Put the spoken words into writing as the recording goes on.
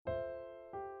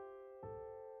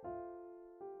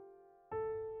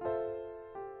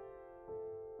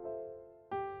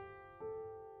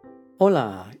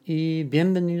Hola y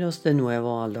bienvenidos de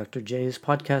nuevo al Dr. J's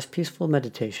podcast Peaceful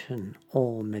Meditation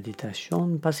o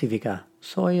Meditación Pacífica.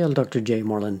 Soy el Dr. J.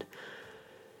 Moreland.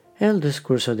 El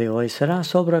discurso de hoy será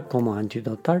sobre cómo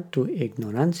antidotar tu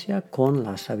ignorancia con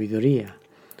la sabiduría.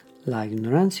 La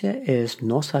ignorancia es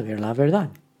no saber la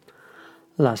verdad.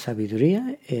 La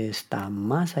sabiduría está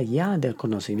más allá del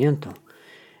conocimiento.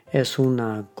 Es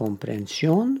una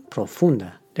comprensión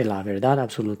profunda de la verdad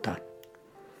absoluta.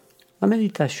 La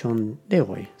meditación de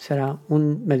hoy será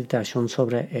una meditación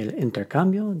sobre el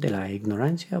intercambio de la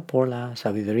ignorancia por la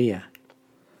sabiduría.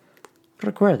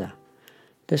 Recuerda,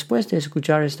 después de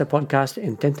escuchar este podcast,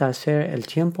 intenta hacer el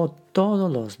tiempo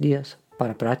todos los días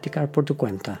para practicar por tu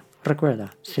cuenta.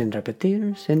 Recuerda, sin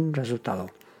repetir, sin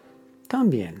resultado.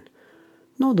 También,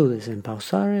 no dudes en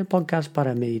pausar el podcast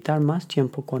para meditar más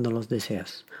tiempo cuando los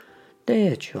deseas. De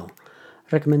hecho,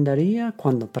 recomendaría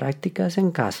cuando practicas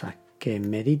en casa que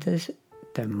medites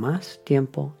de más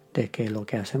tiempo de que lo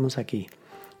que hacemos aquí.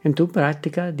 En tu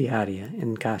práctica diaria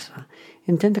en casa,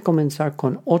 intenta comenzar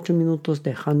con 8 minutos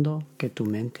dejando que tu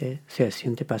mente se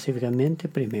asiente pacíficamente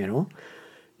primero.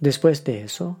 Después de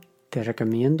eso, te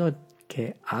recomiendo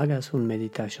que hagas una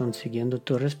meditación siguiendo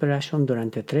tu respiración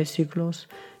durante 3 ciclos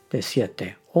de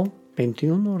 7 o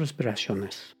 21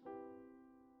 respiraciones.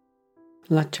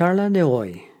 La charla de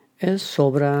hoy es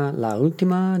sobre la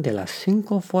última de las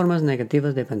 5 formas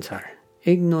negativas de pensar,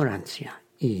 ignorancia,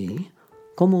 y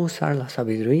cómo usar la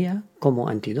sabiduría como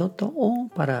antídoto o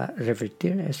para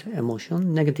revertir esa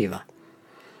emoción negativa.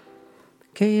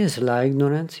 ¿Qué es la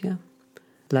ignorancia?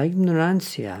 La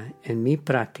ignorancia en mi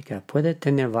práctica puede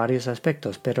tener varios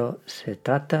aspectos, pero se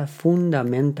trata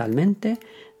fundamentalmente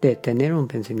de tener un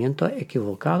pensamiento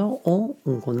equivocado o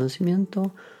un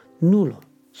conocimiento nulo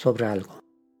sobre algo.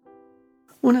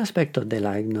 Un aspecto de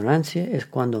la ignorancia es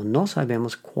cuando no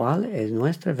sabemos cuál es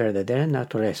nuestra verdadera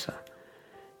naturaleza,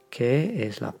 que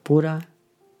es la pura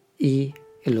y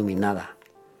iluminada.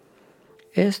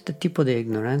 Este tipo de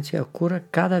ignorancia ocurre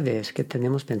cada vez que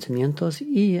tenemos pensamientos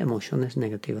y emociones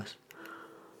negativas.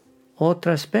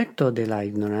 Otro aspecto de la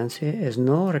ignorancia es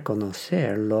no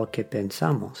reconocer lo que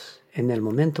pensamos en el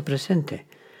momento presente.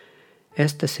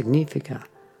 Esto significa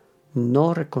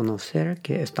no reconocer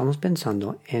que estamos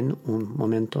pensando en un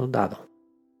momento dado.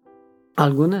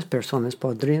 Algunas personas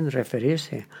podrían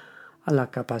referirse a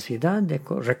la capacidad de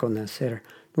reconocer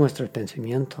nuestros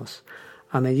pensamientos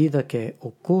a medida que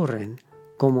ocurren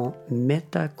como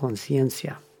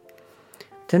metaconciencia.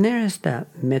 Tener esta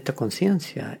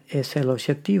metaconciencia es el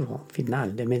objetivo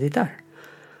final de meditar,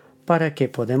 para que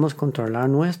podamos controlar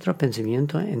nuestro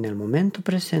pensamiento en el momento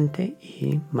presente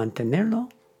y mantenerlo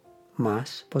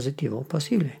más positivo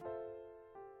posible.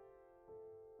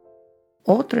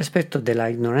 Otro aspecto de la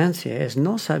ignorancia es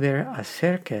no saber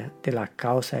acerca de la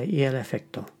causa y el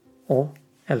efecto, o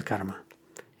el karma.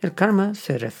 El karma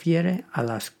se refiere a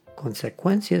las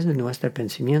consecuencias de nuestro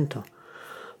pensamiento.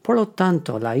 Por lo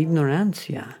tanto, la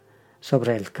ignorancia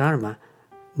sobre el karma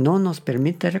no nos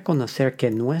permite reconocer que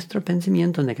nuestro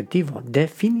pensamiento negativo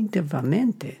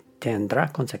definitivamente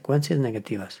tendrá consecuencias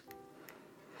negativas.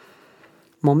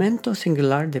 Momento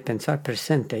singular de pensar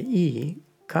presente y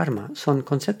karma son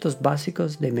conceptos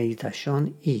básicos de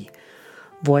meditación y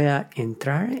voy a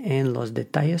entrar en los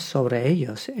detalles sobre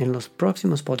ellos en los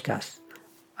próximos podcasts,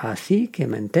 así que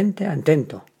mantente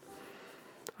atento.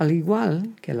 Al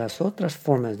igual que las otras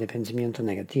formas de pensamiento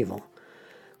negativo,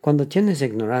 cuando tienes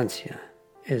ignorancia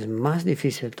es más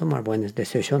difícil tomar buenas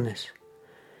decisiones.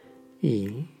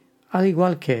 Y al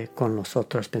igual que con los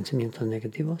otros pensamientos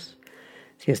negativos,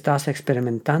 si estás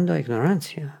experimentando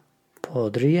ignorancia,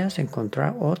 podrías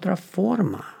encontrar otra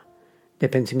forma de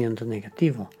pensamiento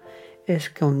negativo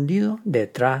escondido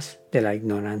detrás de la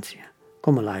ignorancia,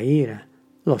 como la ira,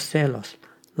 los celos,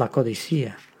 la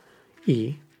codicia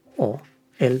o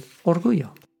el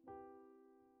orgullo.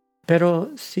 Pero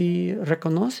si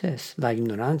reconoces la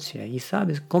ignorancia y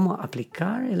sabes cómo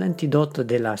aplicar el antídoto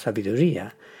de la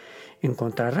sabiduría,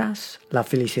 encontrarás la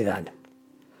felicidad.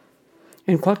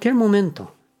 En cualquier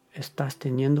momento estás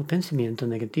teniendo pensamiento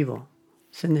negativo.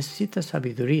 Se necesita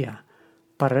sabiduría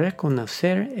para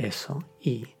reconocer eso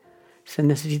y se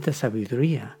necesita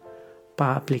sabiduría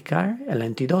para aplicar el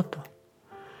antídoto.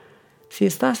 Si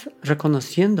estás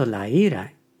reconociendo la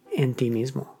ira en ti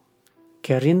mismo,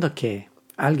 queriendo que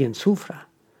alguien sufra,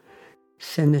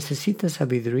 se necesita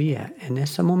sabiduría en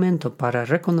ese momento para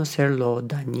reconocer lo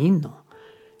dañino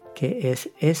que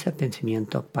es ese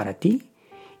pensamiento para ti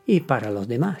y para los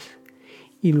demás,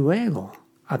 y luego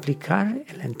aplicar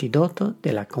el antídoto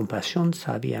de la compasión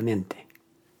sabiamente.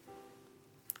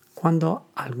 Cuando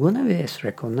alguna vez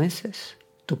reconoces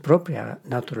tu propia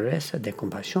naturaleza de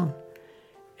compasión,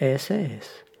 ese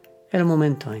es el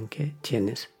momento en que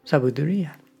tienes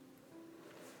sabiduría.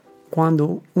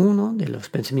 Cuando uno de los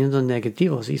pensamientos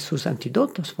negativos y sus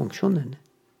antídotos funcionan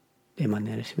de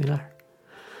manera similar.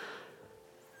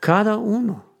 Cada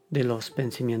uno de los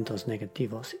pensamientos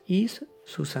negativos y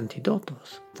sus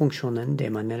antídotos funcionan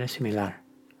de manera similar.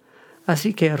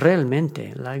 Así que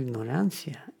realmente la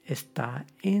ignorancia está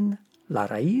en la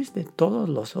raíz de todos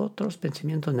los otros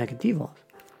pensamientos negativos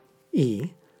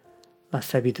y la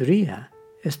sabiduría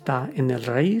está en la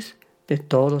raíz de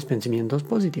todos los pensamientos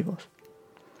positivos.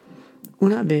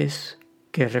 Una vez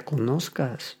que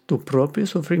reconozcas tu propio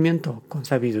sufrimiento con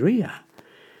sabiduría,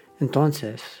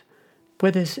 entonces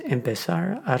puedes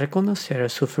empezar a reconocer el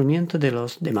sufrimiento de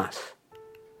los demás.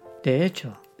 De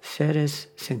hecho,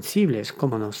 seres sensibles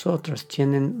como nosotros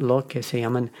tienen lo que se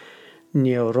llaman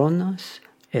neuronas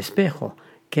espejo,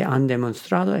 que han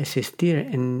demostrado existir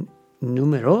en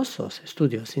numerosos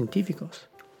estudios científicos.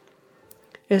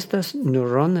 Estas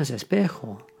neuronas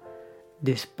espejo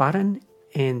disparan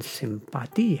en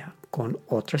simpatía con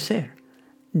otro ser,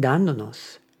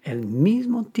 dándonos el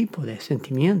mismo tipo de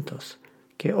sentimientos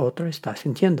que otro está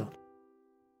sintiendo.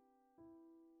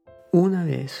 Una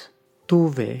vez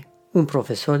tuve un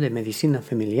profesor de medicina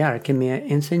familiar que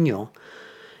me enseñó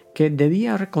que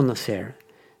debía reconocer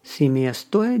si me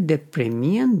estoy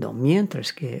deprimiendo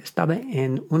mientras que estaba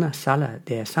en una sala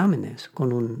de exámenes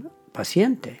con un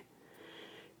paciente,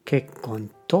 que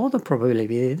con toda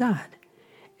probabilidad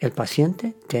el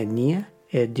paciente tenía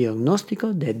el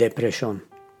diagnóstico de depresión.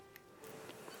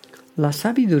 La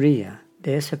sabiduría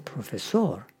de ese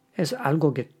profesor es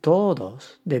algo que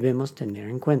todos debemos tener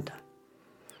en cuenta.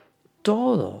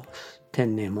 Todos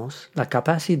tenemos la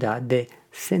capacidad de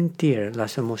sentir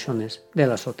las emociones de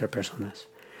las otras personas.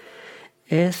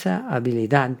 Esa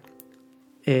habilidad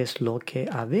es lo que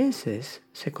a veces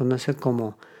se conoce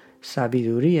como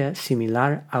sabiduría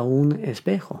similar a un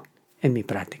espejo en mi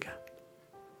práctica.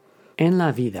 En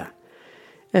la vida,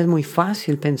 es muy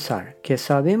fácil pensar que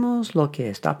sabemos lo que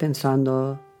está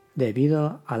pensando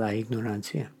debido a la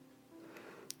ignorancia.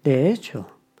 De hecho,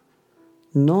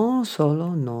 no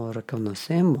solo no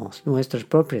reconocemos nuestras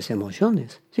propias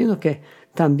emociones, sino que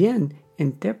también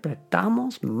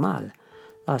interpretamos mal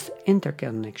las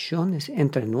interconexiones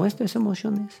entre nuestras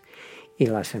emociones y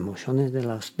las emociones de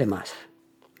los demás.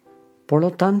 Por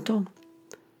lo tanto,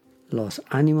 los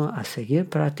animo a seguir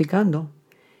practicando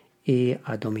y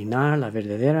a dominar la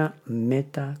verdadera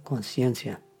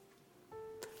metaconciencia.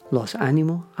 Los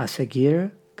animo a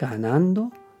seguir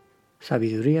ganando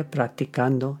sabiduría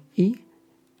practicando y,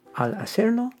 al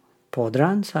hacerlo,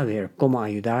 podrán saber cómo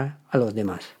ayudar a los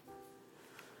demás.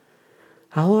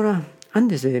 Ahora,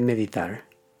 antes de meditar,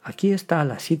 aquí está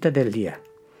la cita del día.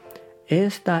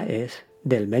 Esta es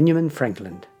del Benjamin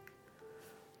Franklin.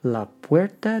 La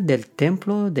puerta del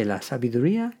templo de la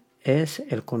sabiduría es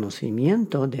el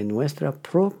conocimiento de nuestra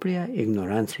propia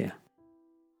ignorancia.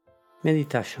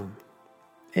 Meditación.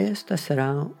 Esta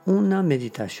será una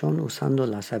meditación usando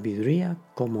la sabiduría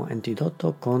como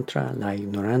antídoto contra la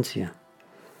ignorancia.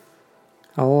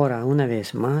 Ahora, una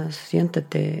vez más,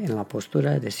 siéntate en la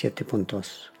postura de 7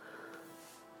 puntos.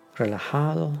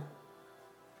 Relajado,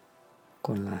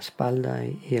 con la espalda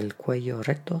y el cuello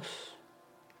rectos.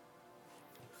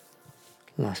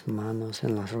 Las manos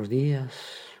en las rodillas.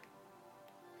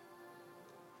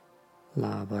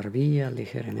 La barbilla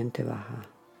ligeramente baja.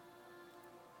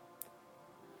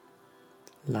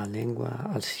 La lengua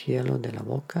al cielo de la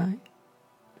boca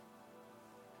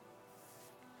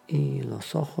y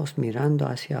los ojos mirando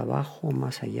hacia abajo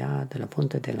más allá de la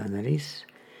punta de la nariz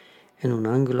en un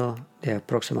ángulo de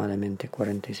aproximadamente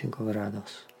 45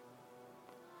 grados.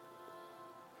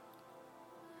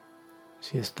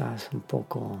 Si estás un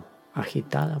poco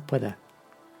agitada, puede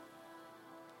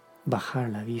bajar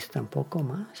la vista un poco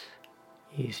más,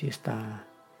 y si está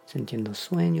sintiendo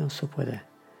sueño, se puede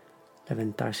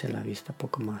levantarse la vista un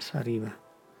poco más arriba.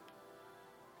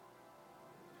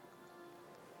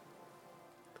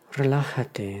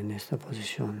 Relájate en esta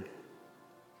posición.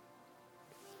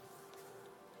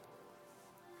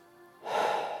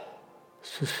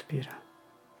 Suspira.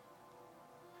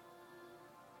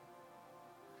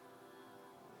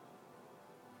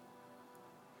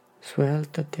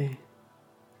 Suéltate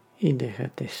y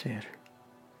déjate ser.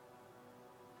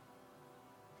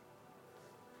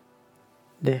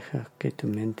 Deja que tu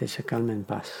mente se calme en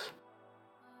paz.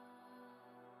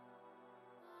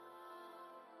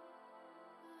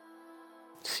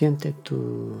 Siente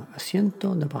tu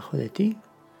asiento debajo de ti.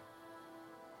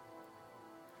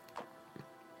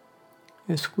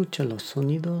 Escucha los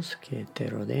sonidos que te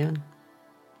rodean.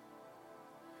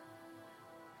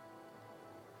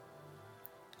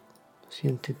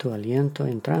 Siente tu aliento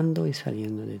entrando y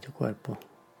saliendo de tu cuerpo.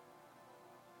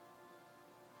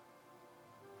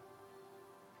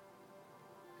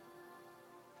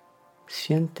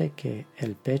 Siente que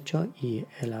el pecho y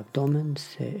el abdomen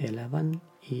se elevan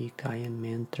y caen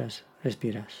mientras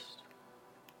respiras.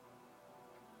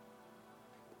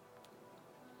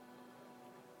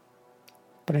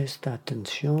 Presta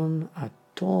atención a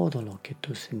todo lo que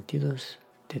tus sentidos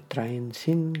te traen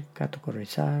sin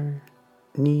categorizar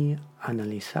ni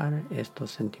analizar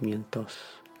estos sentimientos.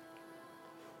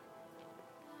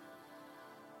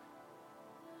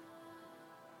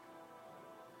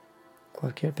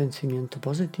 Cualquier pensamiento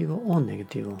positivo o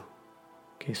negativo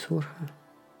que surja,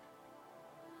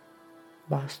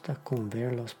 basta con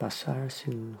verlos pasar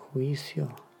sin juicio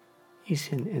y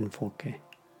sin enfoque.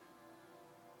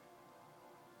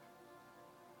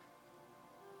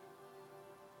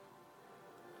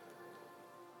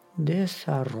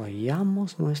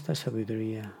 Desarrollamos nuestra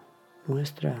sabiduría,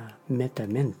 nuestra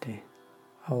metamente,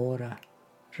 ahora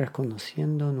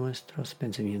reconociendo nuestros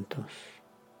pensamientos.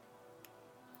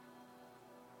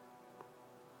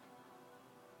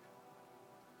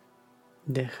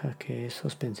 Deja que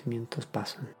esos pensamientos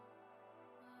pasen.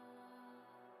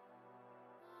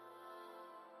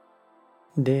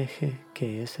 Deje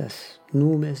que esas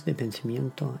nubes de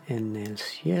pensamiento en el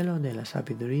cielo de la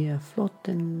sabiduría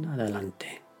floten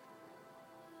adelante.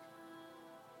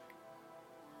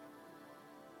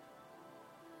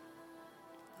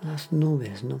 Las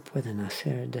nubes no pueden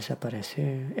hacer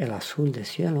desaparecer el azul del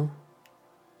cielo.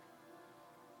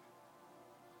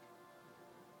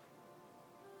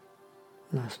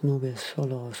 Las nubes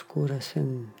solo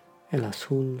oscurecen el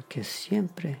azul que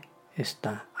siempre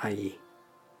está allí.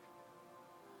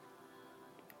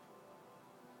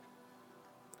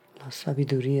 La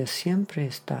sabiduría siempre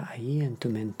está ahí en tu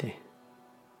mente.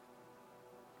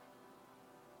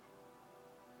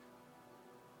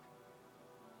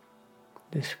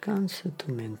 Descansa tu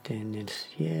mente en el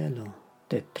cielo,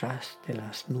 detrás de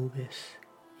las nubes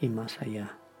y más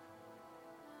allá.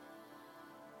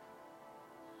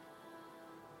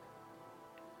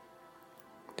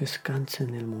 Descansa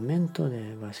en el momento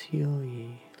de vacío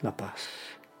y la paz.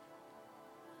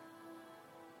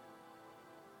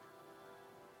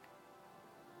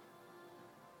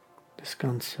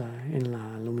 Descansa en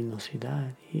la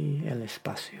luminosidad y el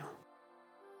espacio.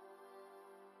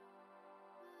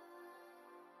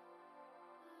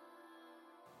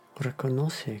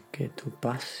 Reconoce que tu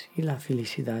paz y la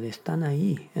felicidad están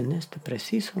ahí en este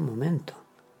preciso momento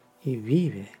y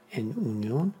vive en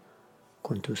unión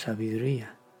con tu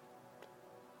sabiduría.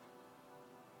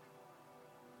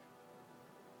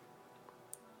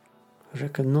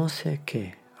 Reconoce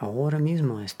que ahora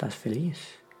mismo estás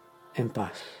feliz, en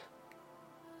paz.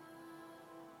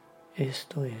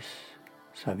 Esto es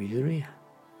sabiduría.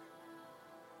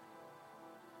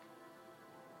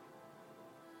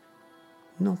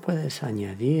 No puedes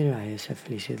añadir a esa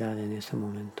felicidad en ese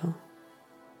momento.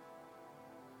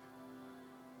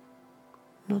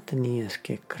 No tenías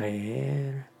que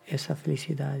creer esa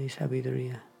felicidad y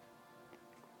sabiduría.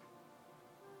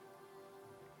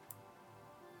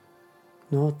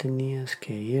 No tenías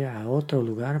que ir a otro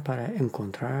lugar para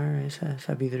encontrar esa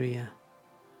sabiduría.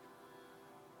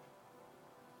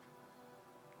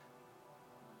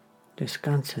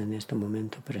 Descansa en este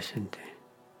momento presente.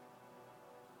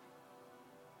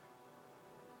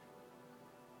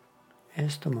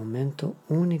 Este momento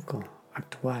único,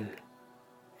 actual,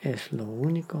 es lo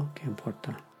único que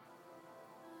importa.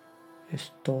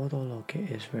 Es todo lo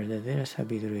que es verdadera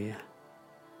sabiduría.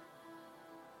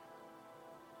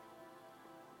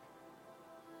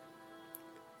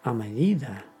 A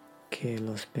medida que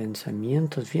los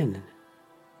pensamientos vienen,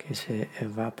 que se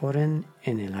evaporen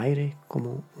en el aire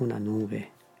como una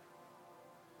nube.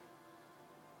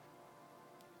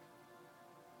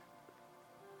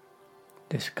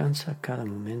 Descansa cada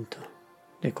momento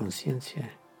de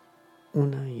conciencia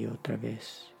una y otra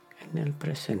vez en el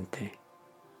presente.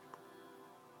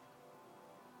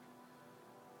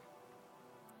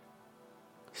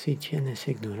 Si tienes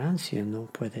ignorancia, no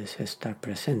puedes estar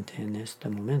presente en este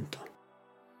momento.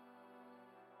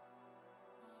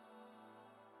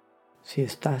 Si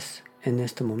estás en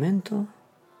este momento,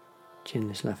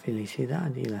 tienes la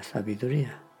felicidad y la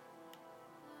sabiduría.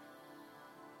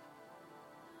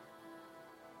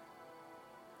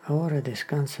 Ahora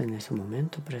descansa en ese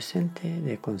momento presente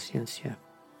de conciencia,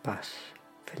 paz,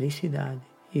 felicidad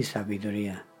y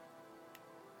sabiduría.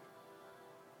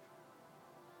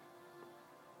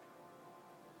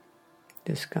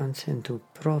 Descansa en tu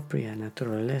propia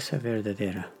naturaleza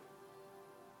verdadera.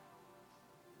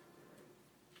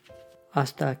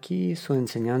 Hasta aquí su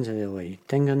enseñanza de hoy.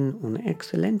 Tengan un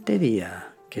excelente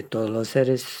día. Que todos los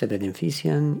seres se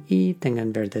beneficien y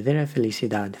tengan verdadera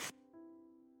felicidad.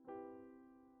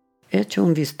 Echa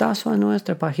un vistazo a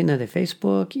nuestra página de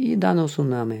Facebook y danos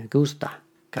una me gusta.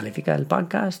 Califica el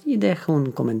podcast y deja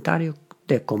un comentario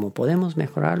de cómo podemos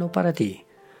mejorarlo para ti.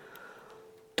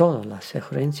 Todas las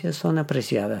sugerencias son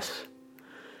apreciadas.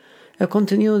 El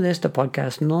contenido de este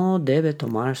podcast no debe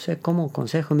tomarse como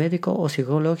consejo médico o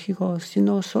psicológico,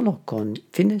 sino solo con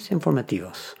fines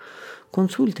informativos.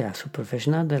 Consulte a su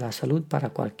profesional de la salud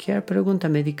para cualquier pregunta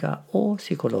médica o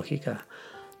psicológica.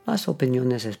 Las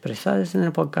opiniones expresadas en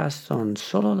el podcast son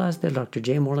solo las del Dr.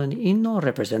 J. Moreland y no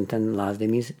representan las de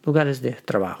mis lugares de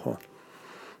trabajo.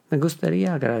 Me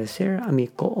gustaría agradecer a mi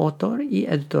coautor y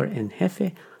editor en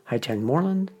jefe, Hai-Chan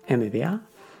Moreland, MBA,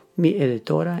 mi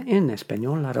editora en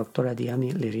español, la doctora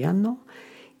Diami Liriano,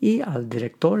 y al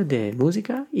director de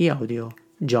música y audio,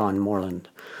 John Moreland.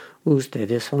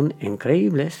 Ustedes son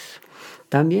increíbles.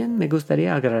 También me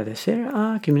gustaría agradecer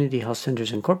a Community Health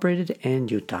Centers Incorporated en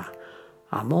Utah.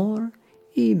 Amor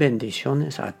y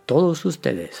bendiciones a todos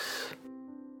ustedes.